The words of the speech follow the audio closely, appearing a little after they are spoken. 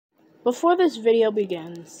Before this video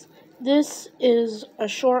begins, this is a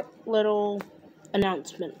short little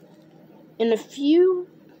announcement. In a few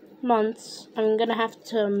months, I'm going to have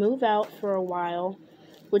to move out for a while,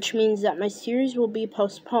 which means that my series will be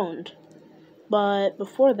postponed. But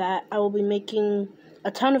before that, I will be making a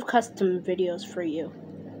ton of custom videos for you.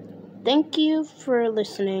 Thank you for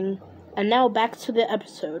listening, and now back to the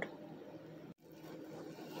episode.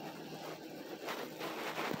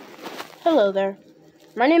 Hello there.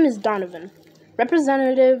 My name is Donovan,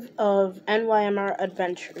 representative of NYMR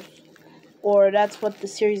Adventures, or that's what the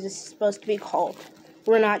series is supposed to be called.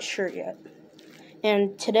 We're not sure yet.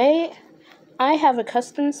 And today, I have a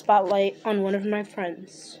custom spotlight on one of my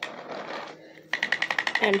friends.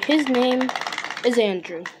 And his name is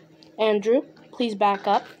Andrew. Andrew, please back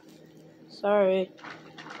up. Sorry.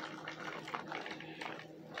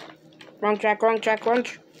 Wrong track. Wrong track.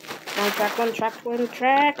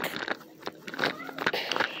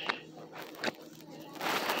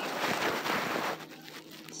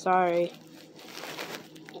 Sorry.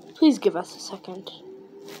 Please give us a second.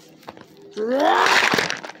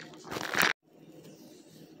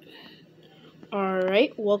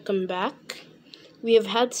 Alright, welcome back. We have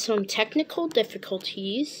had some technical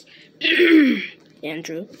difficulties.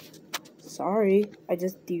 Andrew. Sorry, I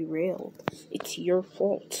just derailed. It's your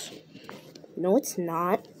fault. No, it's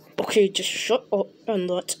not. Okay, just shut up and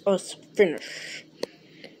let us finish.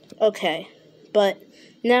 Okay, but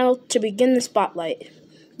now to begin the spotlight.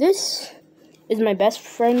 This is my best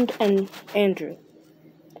friend and Andrew.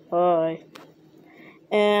 Hi.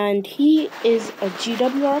 And he is a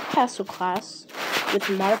NYMR-Pacific class with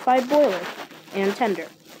a modified boiler and tender.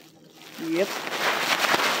 Yep.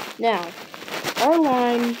 Now, our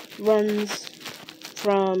line runs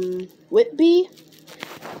from Whitby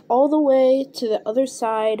all the way to the other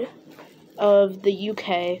side of the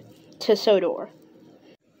UK to Sodor.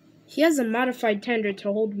 He has a modified tender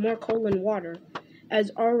to hold more coal and water, as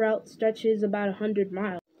our route stretches about 100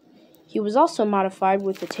 miles. He was also modified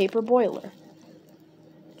with a taper boiler.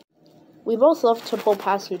 We both love to pull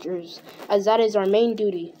passengers, as that is our main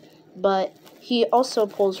duty, but he also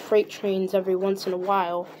pulls freight trains every once in a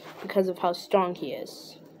while because of how strong he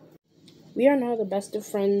is. We are now the best of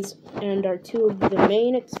friends and are two of the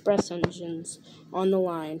main express engines on the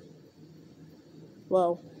line.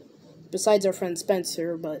 Well, besides our friend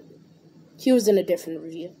Spencer, but he was in a different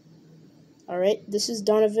review. Alright, this is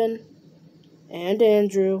Donovan and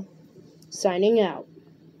Andrew signing out.